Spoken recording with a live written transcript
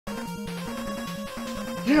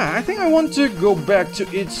Yeah, I think I want to go back to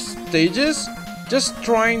each stages, just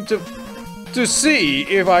trying to see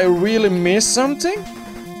if I really missed something.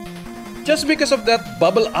 Just because of that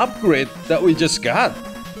bubble upgrade that we just got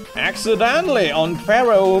accidentally on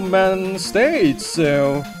Pharaohman stage,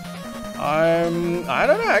 so I don't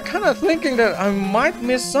know, I kind of thinking that I might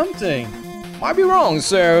miss something. Might be wrong,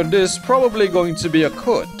 so this is probably going to be a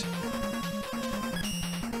code.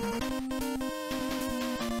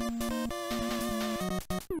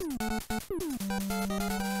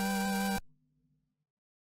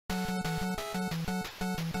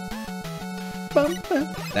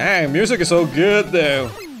 Dang, music is so good though.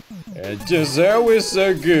 It's just always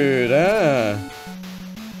so good, huh?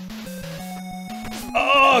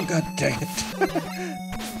 Oh, god dang it.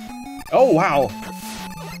 Oh, wow.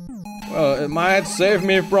 Well, it might save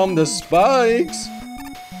me from the spikes.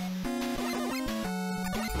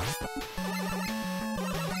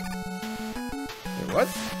 What?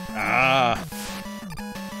 Ah.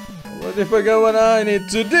 Already forgot what I need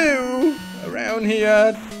to do around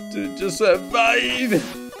here to just survive.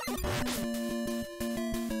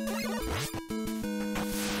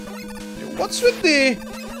 What's with the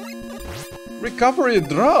recovery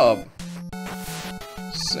drop?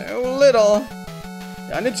 So little.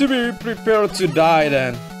 I need to be prepared to die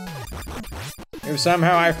then. If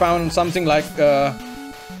somehow I found something like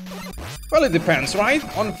well, it depends, right?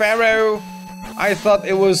 On Pharaoh, I thought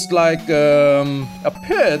it was like a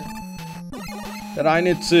pit that I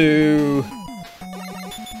need to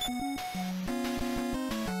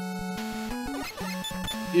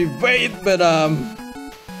evade, but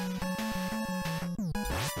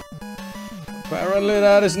apparently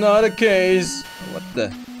that is not the case. What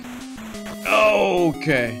the?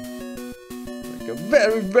 Okay. Like a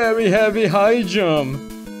very, very heavy high jump.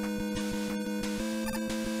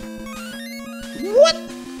 What?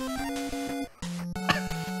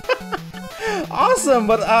 Awesome,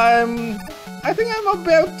 but I think I'm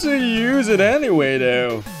about to use it anyway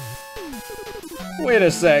though. Wait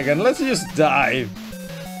a second, let's just dive.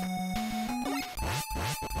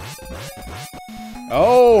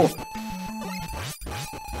 Oh!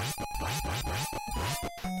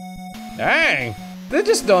 Dang! They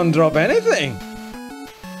just don't drop anything!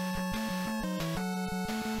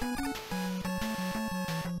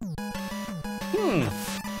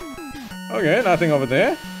 Okay, nothing over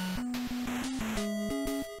there.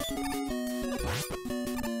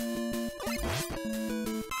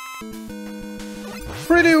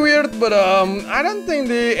 Pretty weird, but I don't think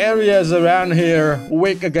the areas around here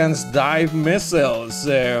weak against dive missiles,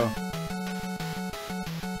 so...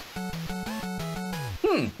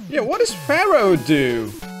 Yeah, what does Pharaoh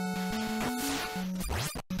do?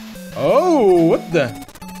 Oh, what the?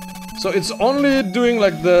 So it's only doing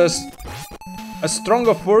like a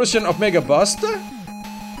stronger version of Mega Buster?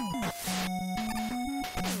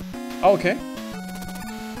 Okay.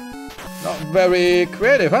 Not very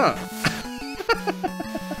creative, huh?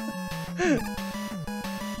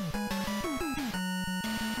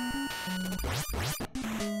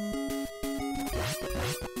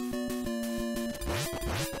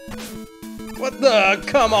 What the?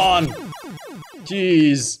 Come on!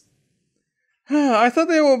 Jeez. I thought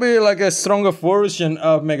there would be like a stronger version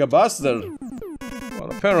of Mega Buster.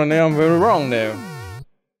 Well, apparently I'm very wrong there.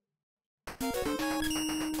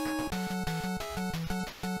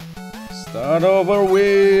 Start over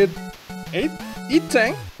with 8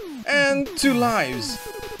 tank and 2 lives.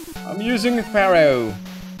 I'm using Pharaoh.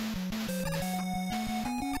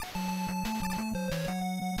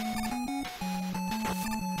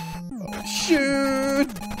 Oh, shoot!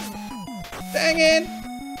 Dang it!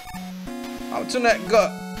 How to not go?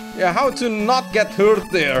 Yeah, how to not get hurt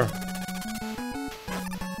there?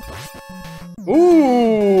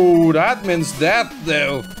 Ooh, that means death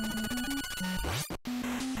though.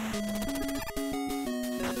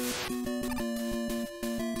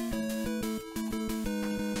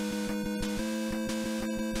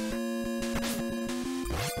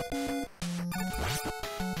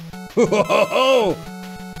 Whoa!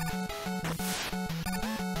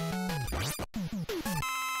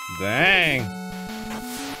 Dang!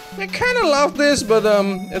 I kinda love this, but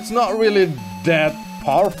it's not really that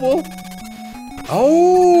powerful.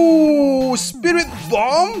 Oh, Spirit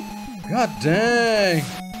Bomb? God dang!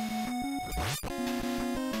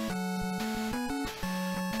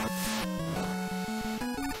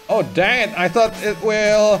 Oh dang it! I thought it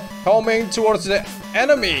will homing towards the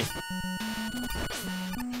enemy.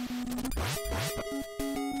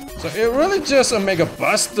 So it really just a Mega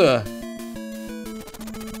Buster.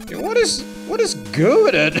 What is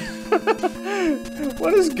good at it?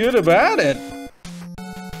 What is good about it?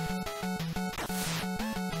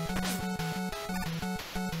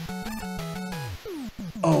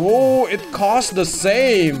 Oh, it costs the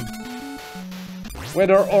same.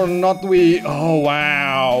 Whether or not we... Oh,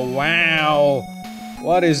 wow. Wow.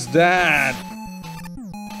 What is that?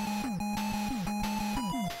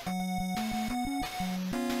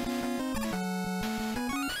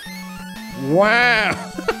 Wow.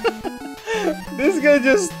 This guy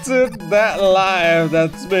just took that life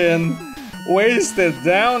that's been wasted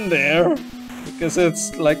down there. Because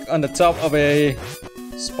it's like on the top of a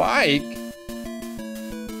spike.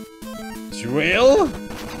 Drill?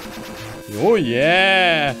 Oh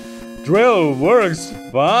yeah, drill works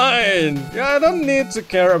fine. Yeah, I don't need to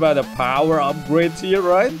care about the power upgrades here,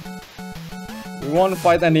 right? We won't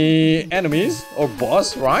fight any enemies or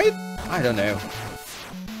boss, right? I don't know.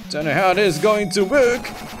 Don't know how this is going to work.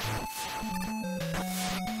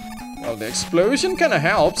 Well, the explosion kind of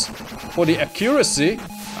helps for the accuracy.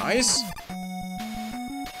 Nice.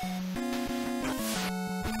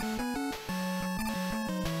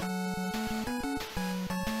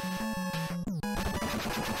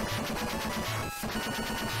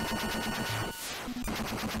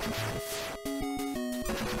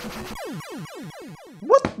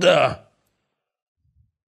 What the?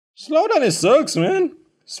 Slow down, it sucks, man.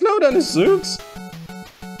 Slow down, it sucks.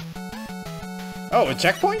 Oh, a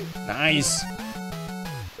checkpoint? Nice.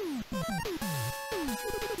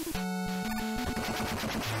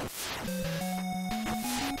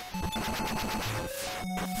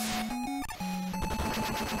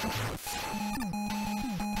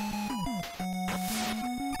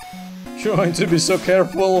 Trying to be so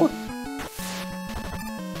careful.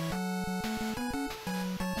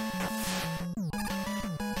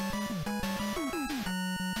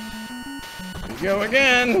 Go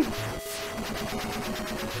again.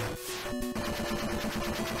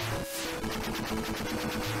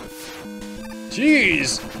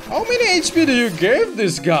 Jeez, how many HP do you give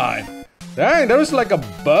this guy? Dang, there was like a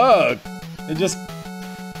bug. It just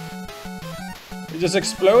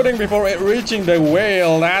exploding before it reaching the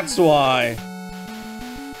whale. That's why.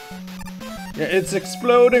 Yeah, it's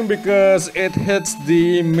exploding because it hits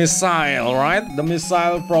the missile, right? The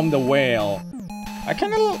missile from the whale. I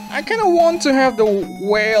kind of want to have the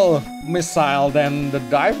whale missile than the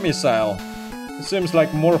dive missile. It seems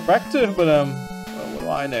like more effective, but well, what do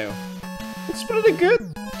I know? It's pretty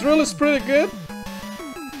good. Drill is pretty good.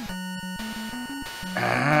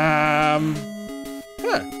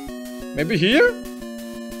 Maybe here?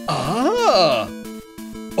 Ah!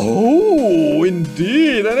 Oh,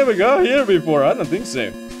 indeed. I never got here before. I don't think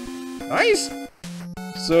so. Nice.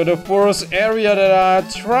 So the first area that I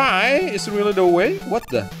try is really the way. What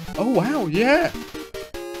the? Oh wow, yeah.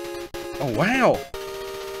 Oh wow.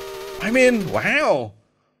 I mean, wow.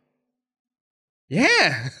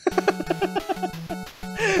 Yeah.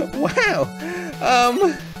 Wow.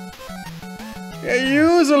 Yeah,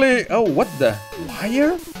 usually. Oh, what the?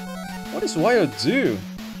 Wire? What does wire do?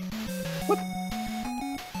 What?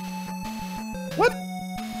 What?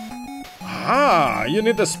 Ah, you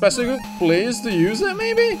need a specific place to use it,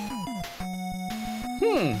 maybe?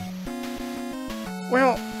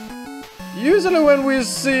 Well, usually when we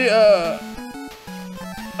see a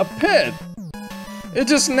pit, it's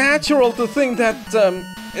just natural to think that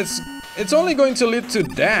it's only going to lead to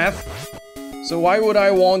death. So why would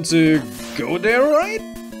I want to go there, right?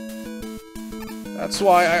 That's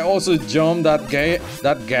why I also jumped that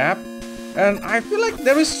gap. And I feel like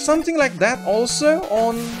there is something like that also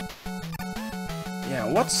on... Yeah,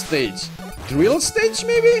 what stage? Drill stage,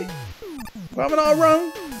 maybe? If I'm not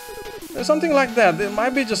wrong. There's something like that. It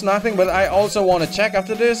might be just nothing, but I also want to check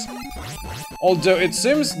after this. Although it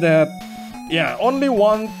seems that... Yeah, only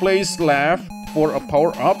one place left for a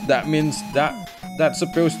power-up. That means that's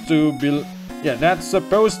supposed to be... Yeah, that's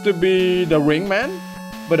supposed to be the Ringman.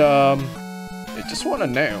 But, I just want to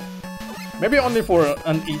know. Maybe only for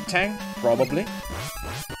an E-tank, probably.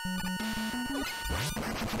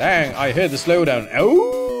 Dang, I hit the slowdown. Oh!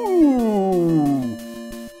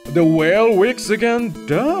 The whale wicks again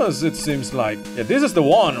does, it seems like. Yeah, this is the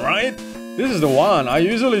one, right? This is the one. I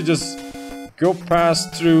usually just go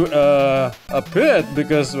past through a pit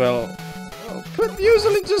because, well, pit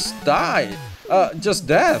usually just die. Just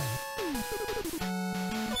death.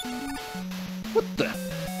 What the?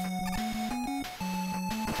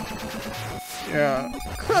 Yeah,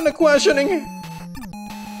 kind of questioning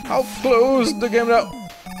how close the game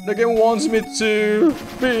wants me to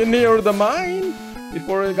be near the mine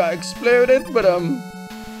before it got exploded, but oh,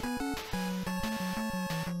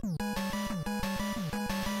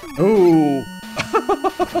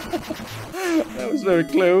 that was very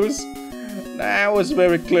close. That was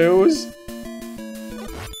very close.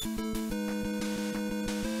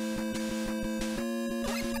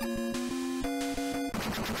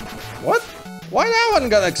 why that one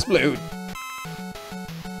gonna explode?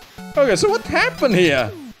 Okay, so what happened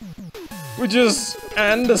here? We just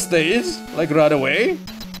end the stage, like right away?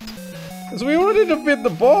 Because we already defeat the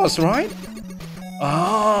boss, right?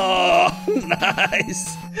 Oh,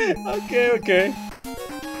 nice. Okay.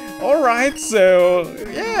 Alright, so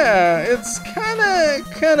yeah, it's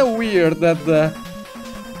kinda weird that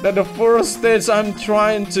the first stage I'm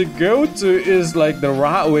trying to go to is like the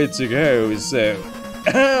right way to go, so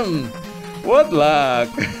what luck.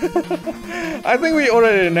 I think we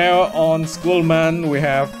already know on Skullman we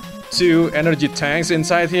have 2 energy tanks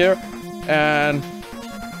inside here, and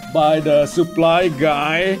by the supply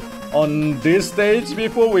guy on this stage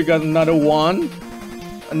before we got another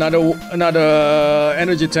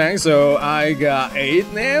energy tank, so I got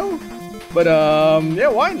 8 now. But yeah,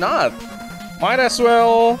 why not? Might as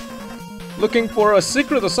well looking for a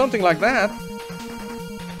secret or something like that.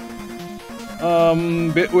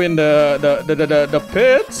 Between the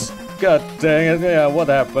pits. God dang it, yeah, what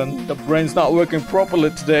happened? The brain's not working properly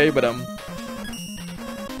today, but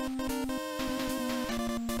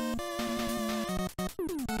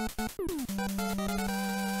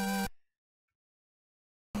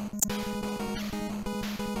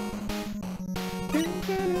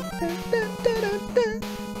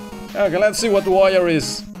okay, let's see what the wire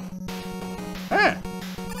is. Ah!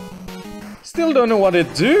 Still don't know what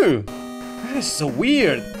it do. That is so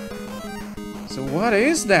weird. So what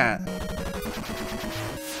is that?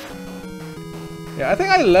 Yeah, I think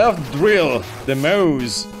I love drill the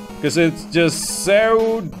most because it's just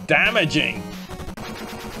so damaging.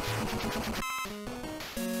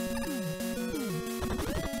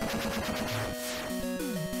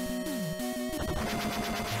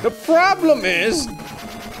 The problem is...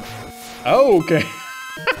 Oh, okay.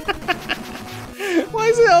 Why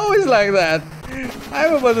is it always like that?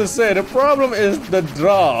 I'm about to say, the problem is the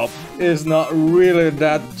drop is not really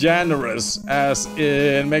that generous as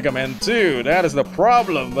in Megaman 2. That is the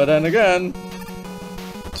problem, but then again,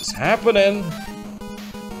 just happening.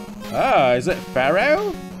 Ah, is it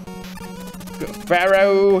Pharaoh?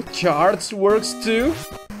 Pharaoh charts works too?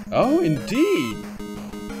 Oh, indeed.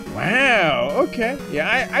 Wow, okay.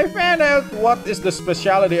 Yeah, I found out what is the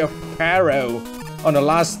specialty of Pharaoh on the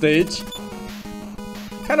last stage.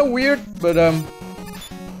 Kinda weird, but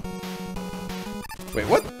wait,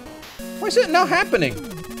 what? Why is it not happening?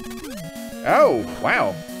 Oh,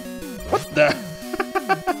 wow. What the?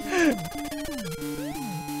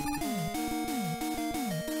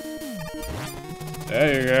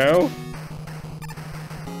 There you go.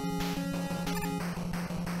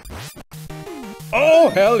 Oh,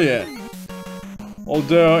 hell yeah.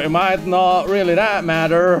 Although it might not really that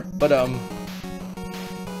matter, but oh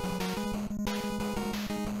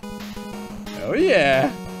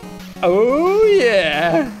yeah. Oh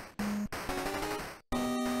yeah.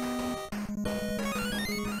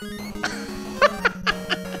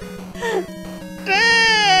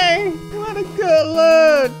 Dang! What a good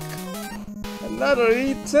look! Another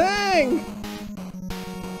E-Tank!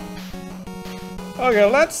 Okay,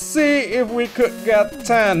 let's see if we could get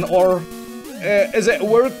 10, or is it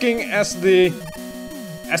working as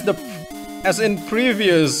in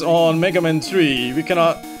previous on Mega Man 3? We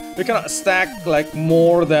cannot stack like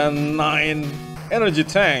more than 9 energy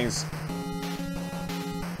tanks.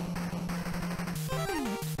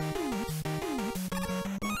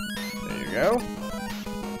 There you go.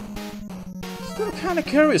 Still kind of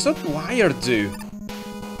curious what wire do.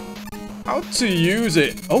 How to use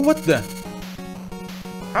it? Oh, what the?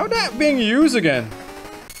 How that being used again?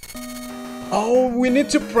 Oh, we need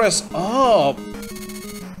to press up.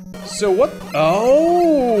 So what?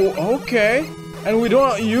 Oh, okay. And we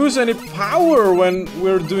don't use any power when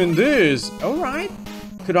we're doing this. Alright.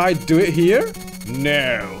 Could I do it here?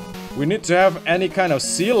 No. We need to have any kind of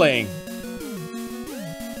ceiling.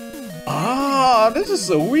 Ah, this is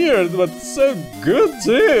so weird, but so good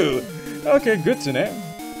too. Okay, good to know.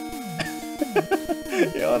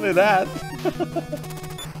 You only that.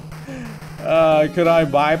 Could I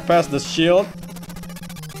bypass the shield?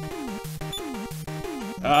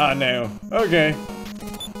 Ah, no. Okay.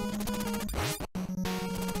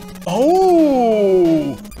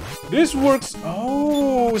 Oh! This works.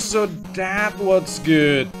 Oh, so that was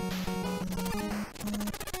good.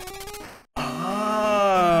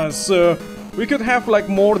 Ah, so we could have like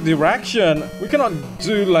more direction. We cannot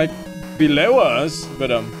do like below us, but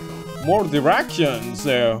more direction,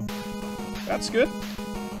 so that's good.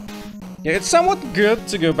 Yeah, it's somewhat good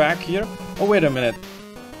to go back here. Oh, wait a minute.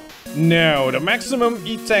 No, the maximum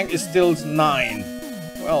E-Tank is still 9.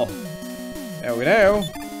 Well, there we know.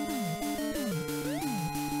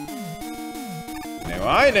 Now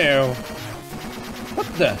I know. What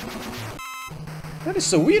the? That is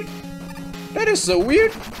so weird. That is so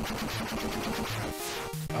weird.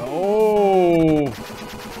 Oh.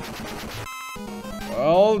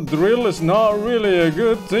 Well, drill is not really a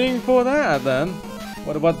good thing for that then.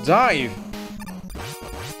 What about dive?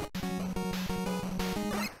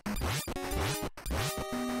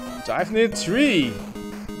 Dive need 3.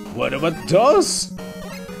 What about dust?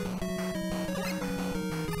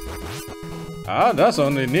 Ah, that's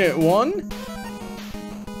only need 1.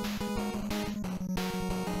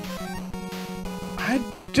 I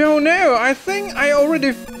don't know. I think I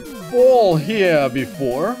already fall here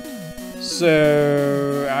before.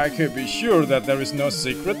 So I could be sure that there is no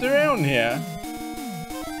secret around here.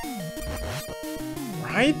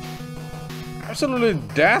 Right? Absolutely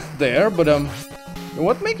death there, but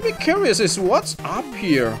what makes me curious is what's up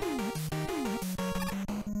here.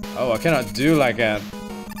 Oh, I cannot do like that.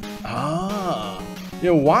 Ah.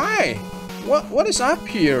 Yeah, why? What is up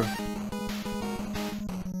here?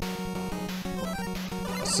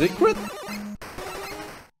 A secret?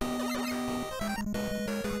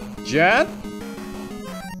 Jet?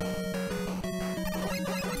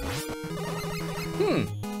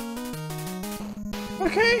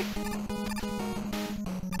 Okay.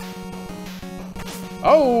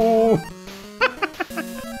 Oh!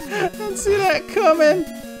 Didn't see that coming.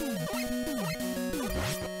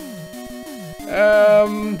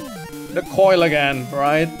 The coil again,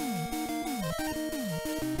 right?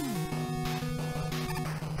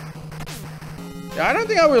 Yeah, I don't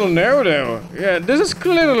think I will know though. Yeah, this is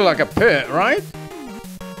clearly like a pit, right?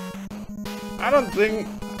 I don't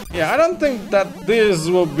think that this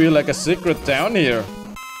will be like a secret down here.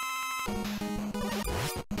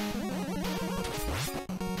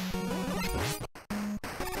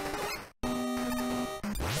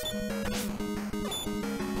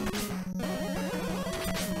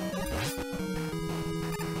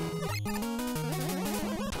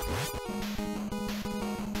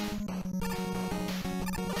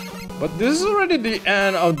 But this is already the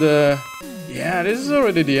end of the... Yeah, this is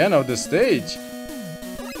already the end of the stage.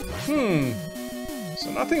 So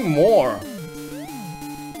nothing more.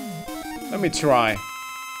 Let me try.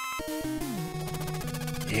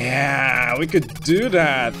 Yeah, we could do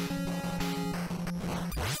that.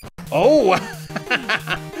 Oh!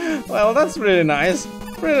 Well, that's really nice.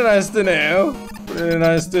 Pretty nice to know. Pretty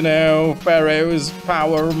nice to know Pharaoh's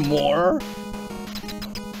power more.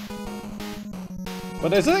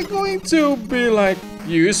 But is it going to be like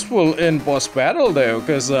useful in boss battle though?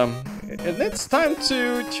 Because it needs time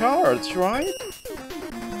to charge, right?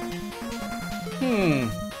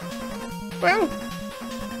 Well,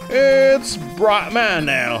 it's Brightman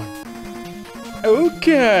now.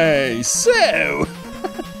 Okay, so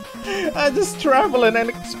I'm just traveling and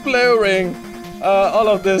exploring all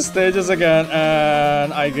of these stages again,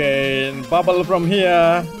 and I gain bubble from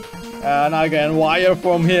here, and I gain wire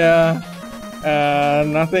from here.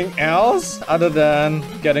 Nothing else other than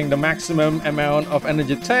getting the maximum amount of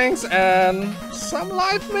energy tanks and some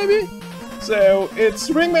life maybe? So it's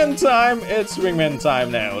Ringman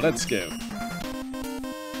time now, let's go.